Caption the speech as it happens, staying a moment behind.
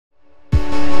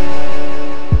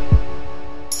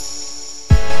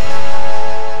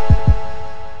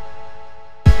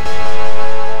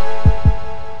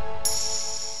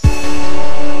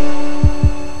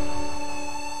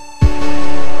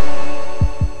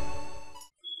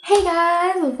Hey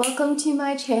guys, welcome to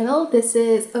my channel. This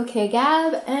is OK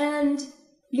Gab and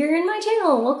you're in my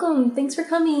channel. Welcome, thanks for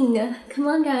coming. Come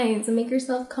on guys, make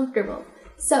yourself comfortable.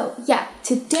 So yeah,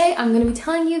 today I'm gonna be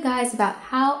telling you guys about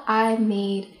how I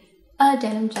made a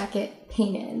denim jacket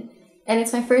painted. And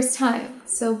it's my first time.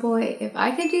 So boy, if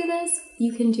I could do this,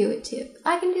 you can do it too. If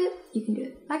I can do it, you can do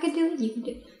it. If I can do it, you can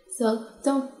do it. So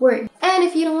don't worry. And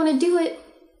if you don't wanna do it,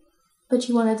 but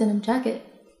you want a denim jacket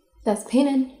that's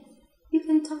painted, you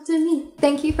can talk to me.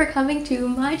 Thank you for coming to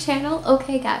my channel,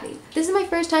 OK Gabby. This is my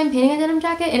first time painting a denim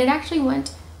jacket and it actually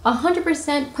went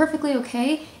 100% perfectly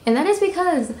okay. And that is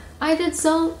because I did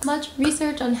so much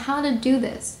research on how to do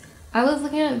this. I was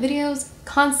looking at videos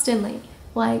constantly,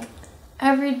 like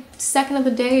every second of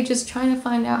the day, just trying to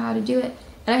find out how to do it.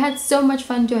 And I had so much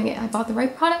fun doing it. I bought the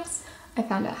right products, I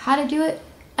found out how to do it,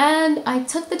 and I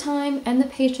took the time and the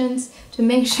patience to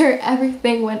make sure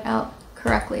everything went out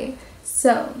correctly.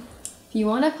 So if you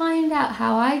want to find out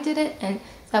how I did it, and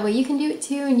that way you can do it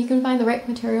too, and you can find the right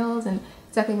materials and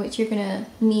exactly what you're gonna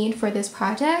need for this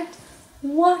project,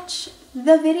 watch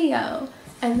the video.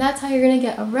 And that's how you're gonna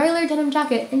get a regular denim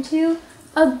jacket into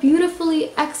a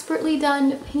beautifully, expertly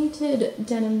done painted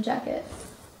denim jacket.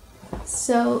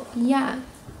 So yeah,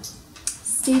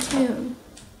 stay tuned.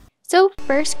 So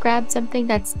first, grab something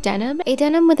that's denim. A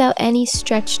denim without any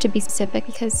stretch to be specific,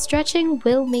 because stretching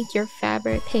will make your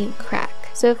fabric paint crack.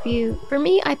 So for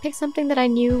me, I picked something that I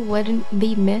knew wouldn't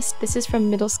be missed. This is from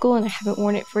middle school and I haven't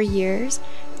worn it for years.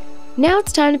 Now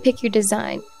it's time to pick your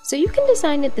design. So you can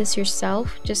design this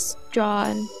yourself, just draw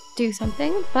and do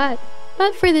something, but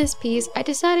for this piece, I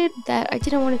decided that I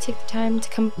didn't want to take the time to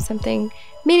come up with something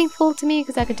meaningful to me,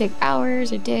 because that could take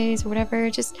hours or days or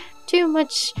whatever. Just too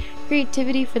much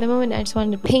creativity for the moment. I just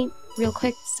wanted to paint real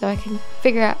quick so I can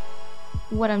figure out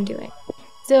what I'm doing.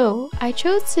 So I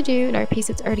chose to do an art piece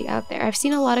that's already out there. I've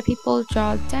seen a lot of people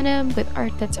draw denim with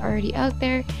art that's already out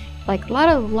there, like a lot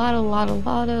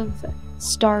of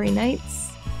starry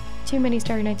nights. Too many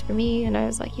starry nights for me, and I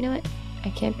was like, you know what? I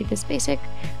can't be this basic.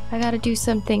 I gotta do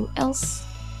something else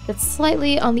that's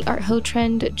slightly on the art hoe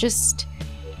trend, just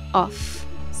off.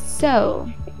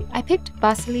 So I picked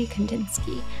Vasily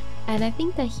Kandinsky, and I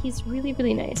think that he's really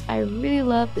nice. I really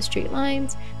love the straight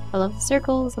lines, I love the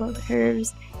circles, I love the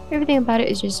curves. Everything about it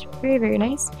is just very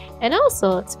nice, and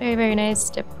also it's very nice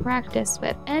to practice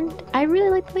with, and I really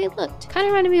like the way it looked. Kind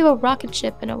of reminded me of a rocket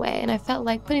ship in a way, and I felt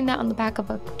like putting that on the back of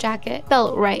a jacket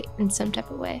felt right in some type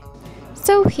of way.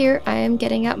 So here I am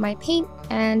getting out my paint,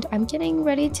 and I'm getting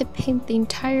ready to paint the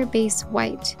entire base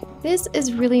white. This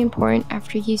is really important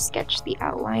after you sketch the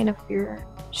outline of your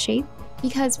shape,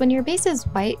 because when your base is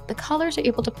white, the colors are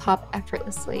able to pop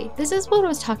effortlessly. This is what I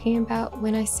was talking about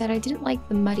when I said I didn't like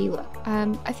the muddy look.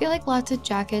 I feel like lots of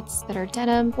jackets that are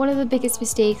denim, one of the biggest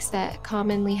mistakes that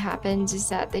commonly happens is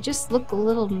that they just look a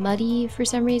little muddy for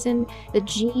some reason. The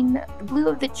blue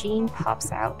of the jean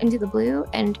pops out into the blue,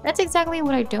 and that's exactly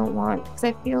what I don't want, because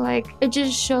I feel like it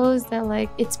just shows that like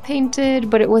it's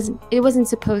painted, but it wasn't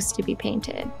supposed to be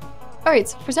painted. Alright,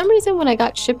 so for some reason when I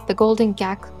got shipped the golden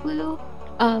GAC glue,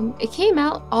 it came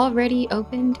out already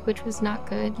opened, which was not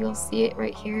good. You'll see it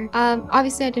right here.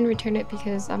 Obviously I didn't return it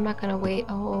because I'm not gonna wait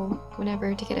a whole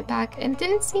whenever to get it back. And it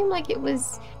didn't seem like it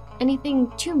was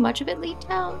anything too much of it leaked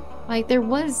out. Like there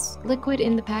was liquid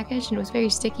in the package and it was very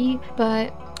sticky,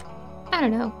 but I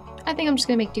don't know. I think I'm just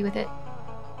gonna make do with it.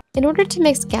 In order to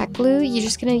mix GAC glue, you're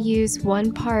just going to use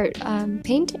 1 part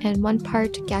paint and 1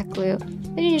 part GAC glue.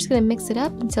 Then you're just going to mix it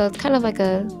up until it's kind of like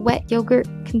a wet yogurt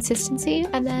consistency.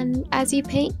 And then as you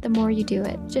paint, the more you do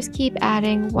it. Just keep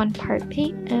adding 1 part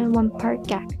paint and 1 part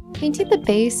GAC. Painting the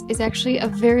base is actually a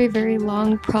very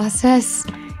long process.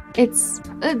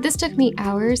 This took me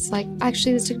hours. Like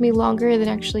actually this took me longer than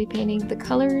actually painting the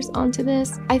colors onto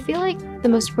this. I feel like the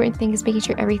most important thing is making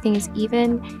sure everything is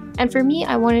even, and for me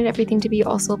I wanted everything to be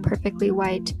also perfectly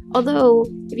white. Although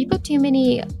if you put too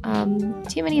many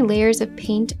layers of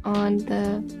paint on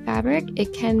the fabric,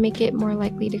 it can make it more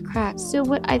likely to crack. So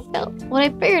what I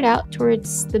figured out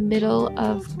towards the middle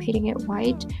of painting it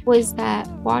white was that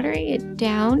watering it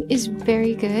down is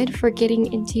very good for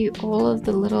getting into all of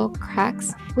the little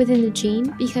cracks within the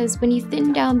jean, because when you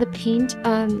thin down the paint,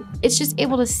 it's just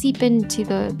able to seep into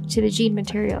the jean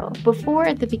material. Before,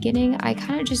 at the beginning, I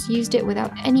kind of just used it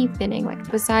without any thinning,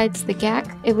 like besides the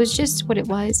GAC, it was just what it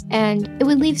was, and it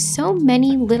would leave so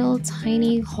many little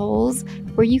tiny holes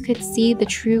where you could see the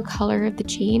true color of the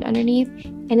jean underneath,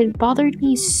 and it bothered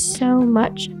me so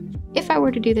much. If I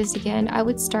were to do this again, I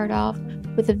would start off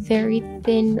with a very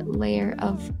thin layer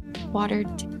of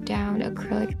watered down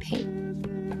acrylic paint.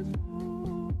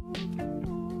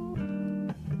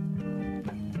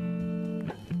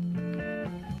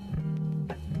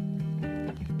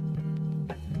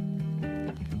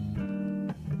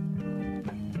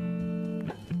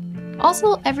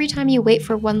 Also, every time you wait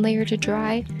for one layer to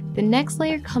dry, the next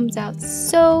layer comes out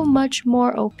so much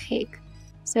more opaque.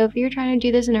 So if you're trying to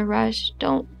do this in a rush,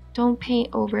 don't paint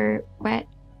over wet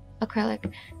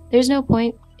acrylic. There's no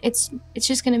point. It's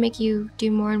just gonna make you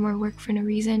do more and more work for no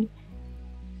reason.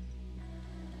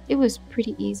 It was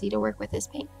pretty easy to work with this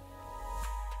paint.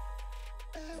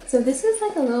 So this is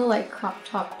like a little like crop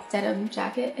top denim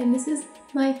jacket, and this is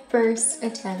my first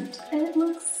attempt, and it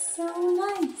looks so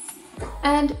nice.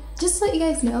 And just to let you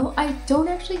guys know, I don't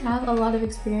actually have a lot of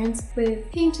experience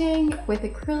with painting, with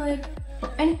acrylic,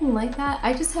 or anything like that.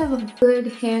 I just have a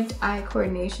good hand-eye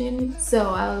coordination, so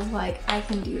I was like, I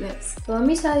can do this. So let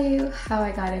me tell you how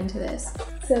I got into this.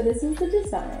 So this is the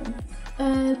design,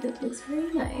 and it looks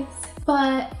very nice.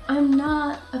 But I'm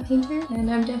not a painter, and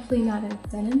I'm definitely not a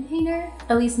denim painter,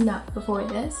 at least not before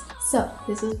this. So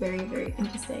this was very, very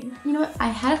interesting. You know what, I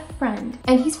had a friend,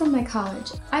 and he's from my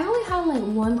college. I've only had like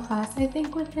one class, I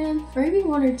think, with him, or maybe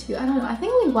one or two, I don't know. I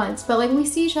think only once, but like we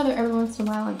see each other every once in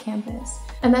a while on campus.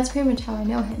 And that's pretty much how I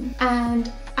know him.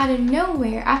 And out of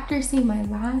nowhere, after seeing my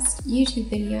last YouTube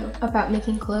video about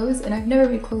making clothes, and I've never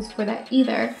made clothes for that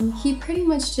either, he pretty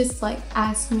much just like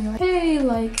asked me like, hey,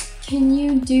 like, can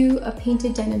you do a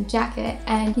painted denim jacket?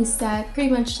 And he said pretty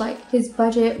much like his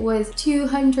budget was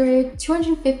 $250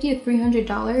 to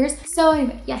 $300. So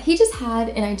anyway, yeah, he just had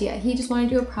an idea. He just wanted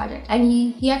to do a project, and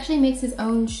he actually makes his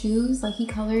own shoes. Like he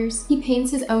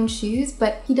paints his own shoes,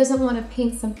 but he doesn't want to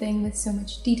paint something with so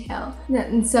much detail.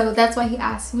 And so that's why he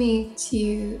asked me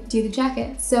to do the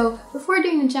jacket. So before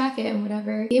doing the jacket and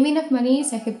whatever, he gave me enough money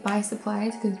so I could buy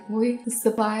supplies, because boy, the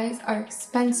supplies are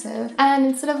expensive. And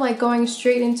instead of like going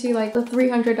straight into like the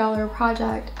 $300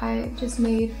 project, I just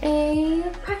made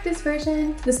a practice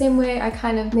version, the same way I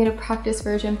kind of made a practice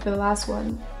version for the last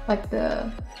one, like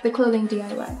the clothing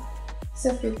DIY.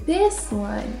 So for this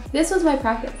one, this was my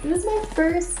practice. This is my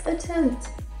first attempt,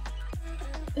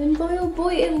 and boy oh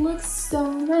boy, it looks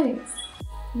so nice.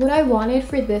 What I wanted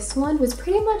for this one was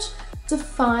pretty much to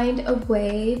find a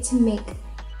way to make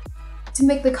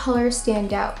the color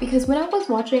stand out, because when I was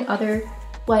watching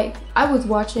I was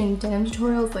watching denim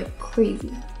tutorials like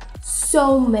crazy.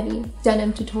 So many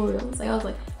denim tutorials. Like I was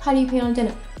like, how do you paint on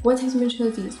denim? What types of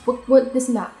materials do you use? What this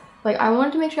and that. Like I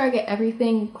wanted to make sure I get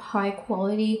everything high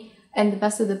quality and the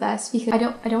best of the best, because I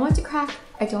don't want it to crack,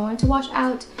 I don't want it to wash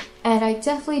out, and I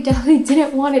definitely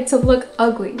didn't want it to look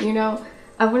ugly, you know?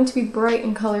 I want it to be bright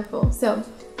and colorful. So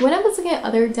when I was looking at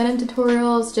other denim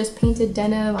tutorials, just painted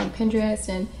denim on Pinterest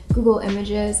and Google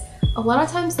Images, a lot of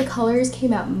times the colors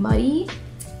came out muddy.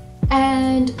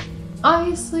 And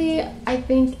obviously, I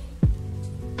think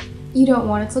you don't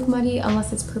want it to look muddy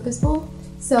unless it's purposeful.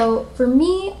 So for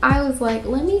me, I was like,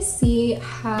 let me see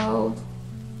how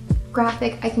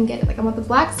graphic I can get it. Like I want the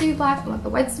blacks to be black, I want the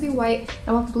whites to be white,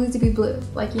 I want the blues to be blue.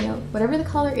 Like, you know, whatever the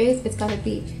color is, it's gotta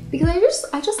be. Because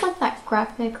I just like that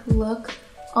graphic look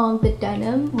on the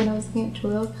denim when I was looking at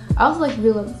tutorials. I also like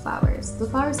really love the flowers. The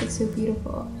flowers look so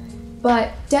beautiful.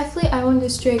 But definitely I wanted to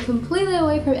stray completely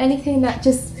away from anything that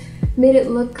just made it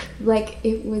look like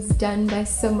it was done by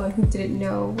someone who didn't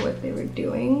know what they were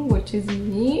doing, which is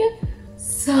me.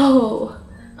 So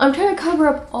I'm trying to cover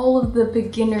up all of the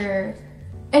beginner,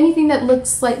 anything that looked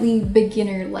slightly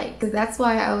beginner-like, because that's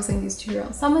why I was in these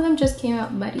tutorials. Some of them just came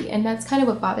out muddy, and that's kind of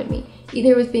what bothered me.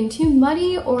 Either it was being too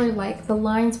muddy, or like the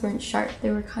lines weren't sharp. They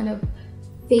were kind of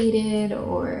faded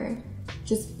or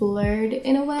just blurred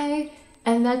in a way,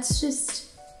 and that's just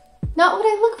not what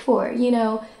I look for, you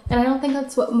know? And I don't think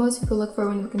that's what most people look for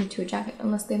when looking into a jacket,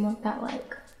 unless they want that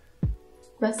like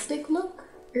rustic look,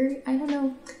 or I don't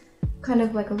know, kind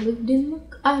of like a lived-in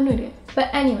look. I have no idea. But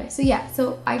anyway, so yeah,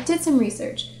 so I did some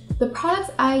research. The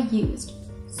products I used.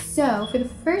 So for the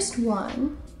first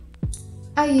one,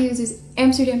 I used is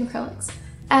Amsterdam Acrylics.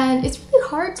 And it's really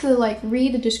hard to like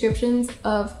read the descriptions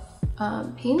of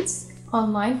paints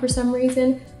online for some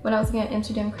reason. When I was looking at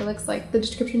Amsterdam Acrylics, like the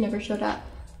description never showed up.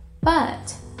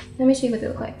 But let me show you what they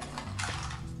look like.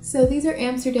 So these are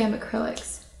Amsterdam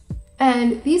Acrylics.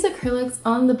 And these acrylics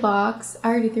on the box, I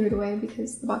already threw it away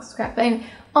because the box is crap, but anyway,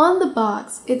 on the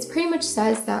box, it pretty much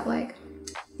says that like,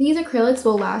 these acrylics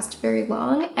will last very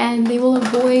long and they will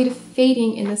avoid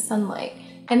fading in the sunlight.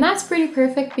 And that's pretty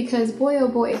perfect because boy oh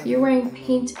boy, if you're wearing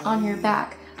paint on your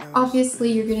back,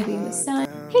 obviously you're gonna be in the sun.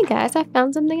 Hey guys, I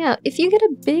found something out. If you get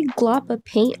a big glop of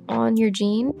paint on your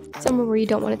jean, somewhere where you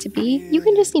don't want it to be, you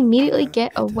can just immediately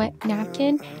get a wet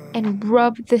napkin and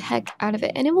rub the heck out of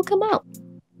it and it will come out,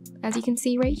 as you can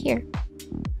see right here.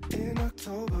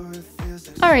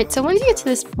 Alright, so once you get to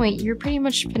this point, you're pretty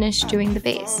much finished doing the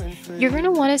base. You're going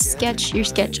to want to sketch your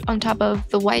sketch on top of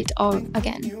the white all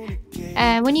again.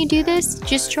 And when you do this,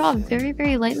 just draw very,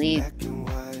 very lightly.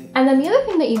 And then the other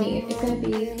thing that you need is going to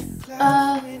be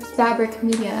a fabric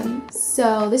medium.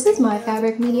 So this is my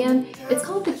fabric medium. It's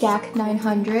called the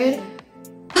GAC-100.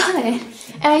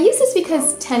 And I use this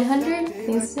because 1000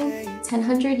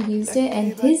 used it,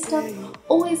 and his stuff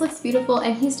always looks beautiful,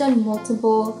 and he's done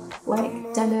multiple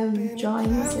like denim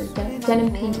drawings or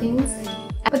denim paintings.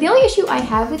 But the only issue I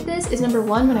have with this is, number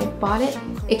one, when I bought it,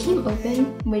 it came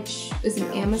open, which is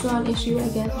an Amazon issue, I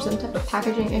guess, or some type of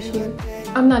packaging issue.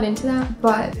 I'm not into that,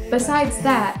 but besides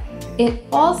that, it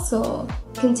also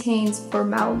contains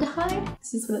formaldehyde.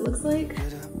 This is what it looks like.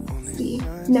 Let's see.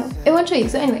 No, it won't show you.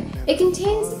 So anyway, it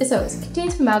contains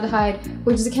formaldehyde,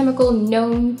 which is a chemical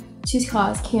known to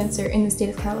cause cancer in the state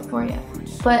of California.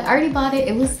 But I already bought it.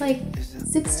 It was like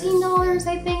 $16,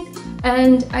 I think.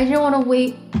 And I didn't want to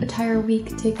wait an entire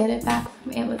week to get it back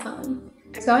from Amazon.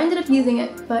 So I ended up using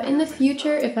it, but in the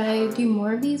future, if I do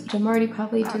more of these, which I'm already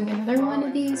probably doing another one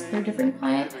of these for a different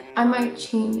client, I might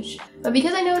change. But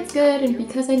because I know it's good, and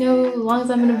because I know as long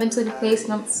as I'm in a ventilated place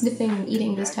and I'm sniffing and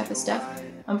eating this type of stuff,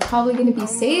 I'm probably going to be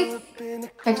safe.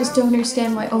 I just don't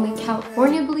understand why only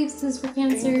California believes this is for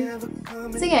cancer.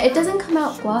 So yeah, it doesn't come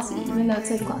out glossy, even though it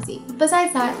says glossy.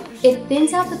 Besides that, it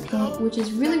thins out the paint, which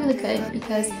is really, really good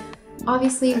because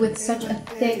obviously with such a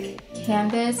thick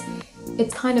canvas,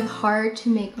 it's kind of hard to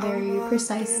make very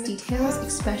precise details,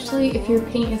 especially if your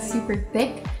paint is super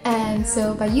thick. And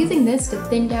so by using this to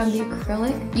thin down the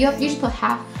acrylic, you just put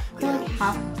half acrylic,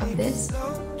 half of this.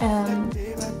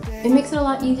 It makes it a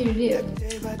lot easier to do.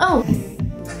 Oh!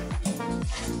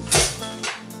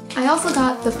 I also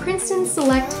got the Princeton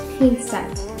Select Paint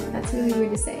Set. That's really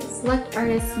weird to say. Select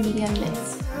Artist Medium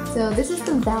Mix. So this is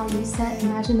the value set.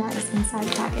 Imagine that as inside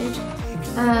the package.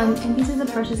 And these are the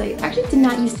brushes I actually did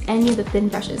not use any of the thin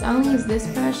brushes. I only used this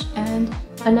brush and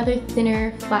another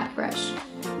thinner flat brush.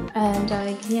 And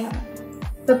yeah.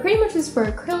 But pretty much this is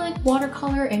for acrylic,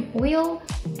 watercolor, and oil.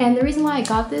 And the reason why I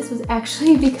got this was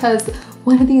actually because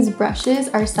one of these brushes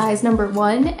are size number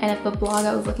 1, and at the blog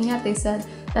I was looking at, they said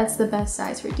that's the best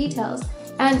size for details.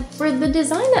 And for the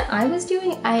design that I was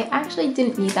doing, I actually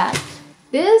didn't need that.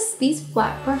 These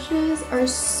flat brushes are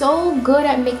so good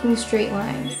at making straight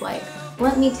lines. Like,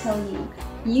 let me tell you,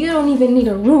 you don't even need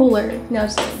a ruler. No,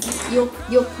 just kidding.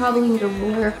 You'll probably need a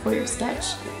ruler for your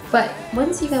sketch. But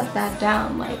once you got that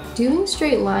down, like, doing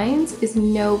straight lines is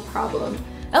no problem.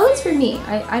 At least for me,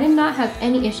 I did not have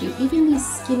any issue. Even these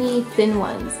skinny, thin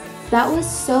ones. That was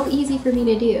so easy for me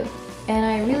to do. And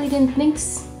I really didn't think,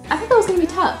 I thought that was gonna be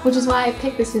tough, which is why I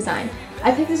picked this design.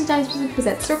 I picked this design specifically because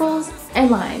it had circles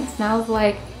and lines. And I was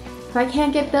like, if I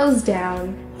can't get those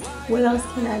down, what else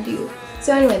can I do?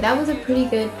 So anyway, that was a pretty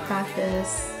good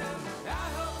practice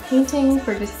painting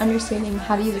for just understanding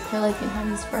how to use acrylic and how to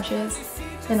use brushes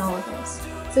and all of this.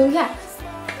 So yeah.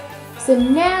 So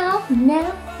now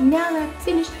that I've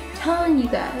finished telling you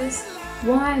guys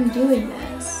why I'm doing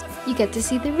this, You get to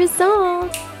see the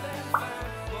result.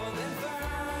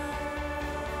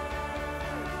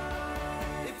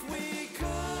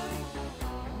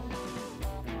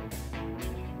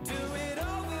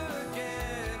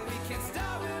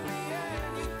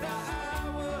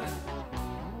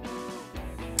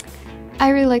 I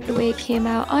really like the way it came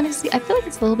out. Honestly, I feel like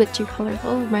it's a little bit too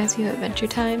colorful. It reminds me of Adventure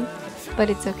Time,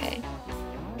 but it's okay.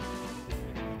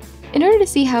 In order to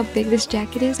see how big this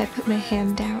jacket is, I put my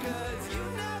hand down.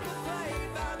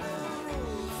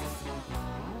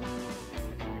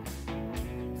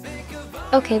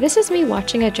 Okay, this is me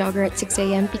watching a jogger at 6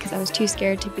 AM because I was too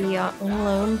scared to be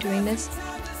alone doing this.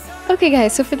 Okay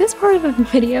guys, so for this part of the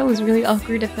video, it was really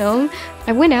awkward to film.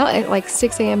 I went out at like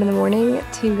 6 AM in the morning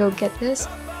to go get this,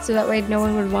 so that way no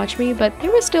one would watch me, but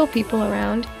there were still people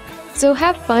around. So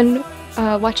have fun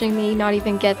watching me not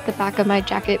even get the back of my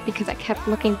jacket because I kept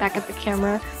looking back at the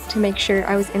camera to make sure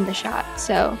I was in the shot.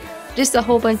 So just a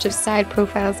whole bunch of side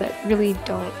profiles that really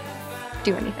don't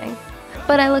do anything.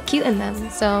 But I look cute in them,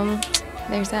 so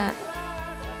there's that.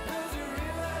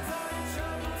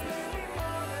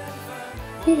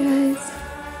 Hey guys,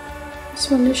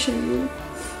 just wanted to show you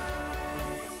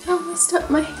how messed up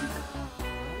my hair.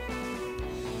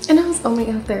 And I was only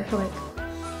out there for like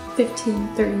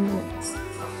 15-30 minutes.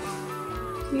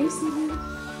 Can you see that?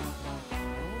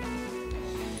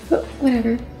 But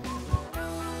whatever.